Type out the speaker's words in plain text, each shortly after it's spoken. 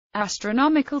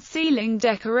Astronomical ceiling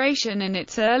decoration in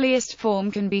its earliest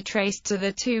form can be traced to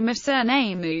the tomb of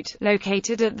Senemut,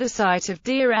 located at the site of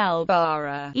Deir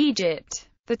el-Bahra, Egypt.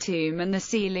 The tomb and the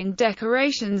ceiling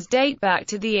decorations date back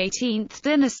to the 18th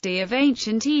dynasty of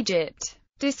ancient Egypt.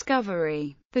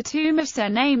 Discovery. The tomb of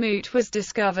Senemut was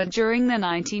discovered during the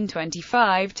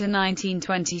 1925 to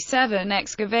 1927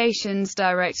 excavations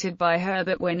directed by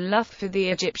Herbert Winloth for the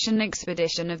Egyptian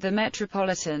expedition of the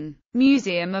Metropolitan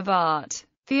Museum of Art.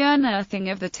 The unearthing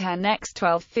of the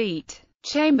 10x12 feet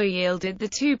chamber yielded the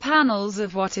two panels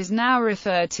of what is now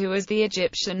referred to as the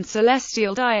Egyptian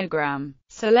celestial diagram.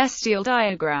 Celestial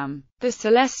diagram. The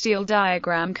celestial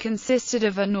diagram consisted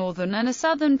of a northern and a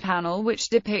southern panel which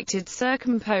depicted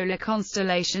circumpolar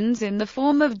constellations in the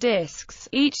form of disks,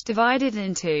 each divided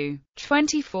into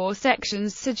 24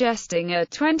 sections suggesting a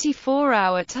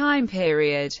 24-hour time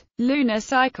period, lunar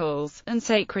cycles, and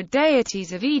sacred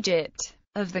deities of Egypt.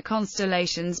 Of the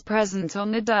constellations present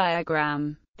on the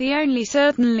diagram, the only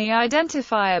certainly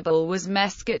identifiable was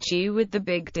Meskheti with the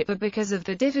Big Dipper because of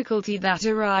the difficulty that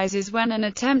arises when an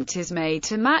attempt is made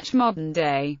to match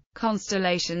modern-day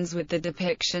constellations with the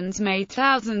depictions made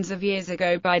thousands of years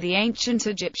ago by the ancient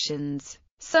Egyptians.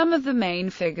 Some of the main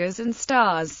figures and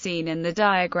stars seen in the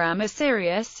diagram are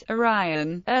Sirius,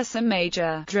 Orion, Ursa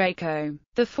Major, Draco.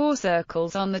 The four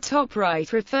circles on the top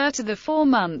right refer to the 4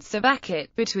 months of Akhet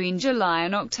between July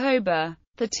and October.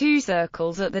 The two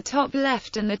circles at the top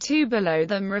left and the two below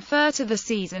them refer to the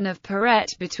season of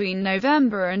Peret between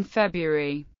November and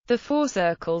February. The four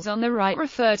circles on the right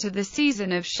refer to the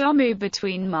season of Shamu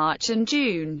between March and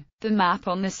June. The map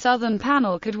on the southern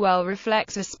panel could well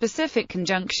reflect a specific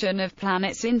conjunction of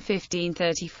planets in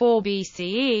 1534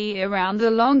 BCE around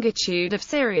the longitude of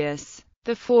Sirius.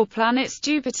 The four planets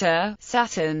Jupiter,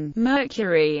 Saturn,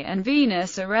 Mercury, and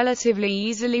Venus are relatively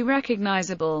easily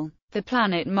recognizable. The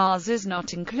planet Mars is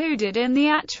not included in the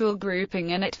actual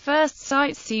grouping and at first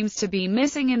sight seems to be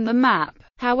missing in the map.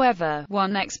 However,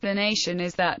 one explanation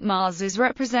is that Mars is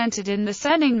represented in the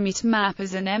Senemut map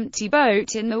as an empty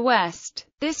boat in the west.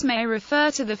 This may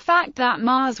refer to the fact that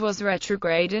Mars was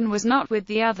retrograde and was not with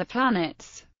the other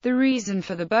planets. The reason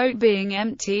for the boat being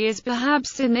empty is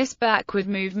perhaps in this backward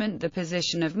movement the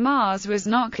position of Mars was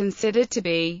not considered to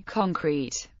be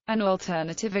concrete. An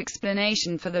alternative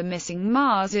explanation for the missing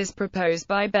Mars is proposed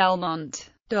by Belmont.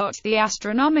 The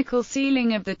astronomical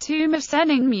ceiling of the tomb of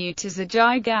Senemut is a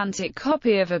gigantic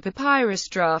copy of a papyrus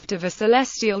draft of a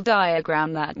celestial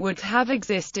diagram that would have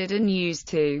existed and used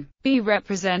to be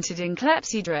represented in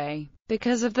clepsydra.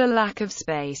 Because of the lack of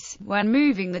space, when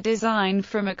moving the design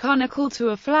from a conical to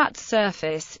a flat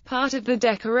surface, part of the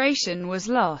decoration was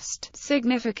lost.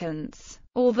 Significance.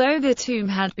 Although the tomb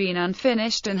had been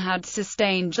unfinished and had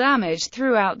sustained damage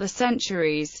throughout the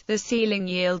centuries, the ceiling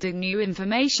yielded new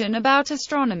information about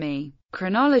astronomy,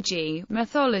 chronology,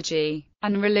 mythology,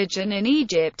 and religion in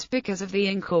Egypt because of the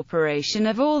incorporation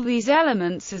of all these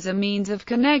elements as a means of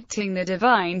connecting the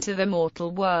divine to the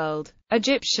mortal world.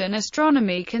 Egyptian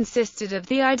astronomy consisted of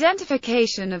the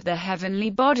identification of the heavenly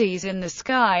bodies in the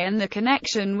sky and the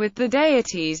connection with the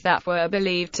deities that were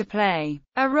believed to play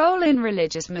a role in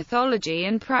religious mythology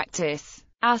and practice.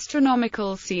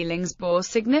 Astronomical ceilings bore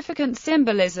significant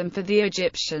symbolism for the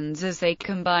Egyptians as they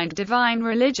combined divine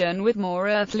religion with more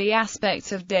earthly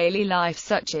aspects of daily life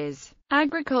such as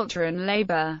agriculture and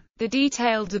labor. The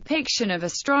detailed depiction of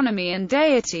astronomy and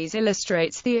deities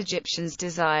illustrates the Egyptians'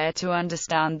 desire to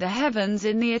understand the heavens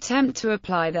in the attempt to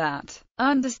apply that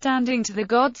understanding to the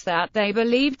gods that they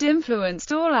believed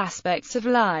influenced all aspects of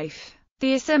life.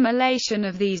 The assimilation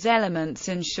of these elements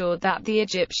ensured that the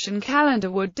Egyptian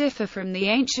calendar would differ from the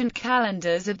ancient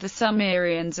calendars of the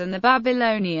Sumerians and the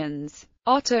Babylonians.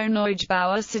 Otto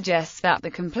Neugebauer suggests that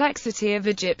the complexity of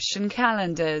Egyptian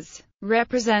calendars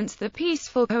represents the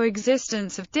peaceful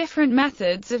coexistence of different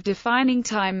methods of defining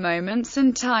time moments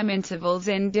and time intervals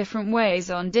in different ways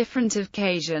on different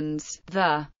occasions.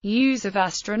 The use of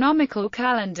astronomical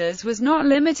calendars was not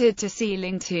limited to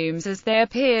ceiling tombs as they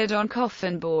appeared on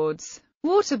coffin boards,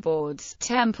 waterboards,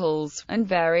 temples, and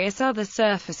various other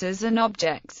surfaces and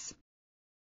objects.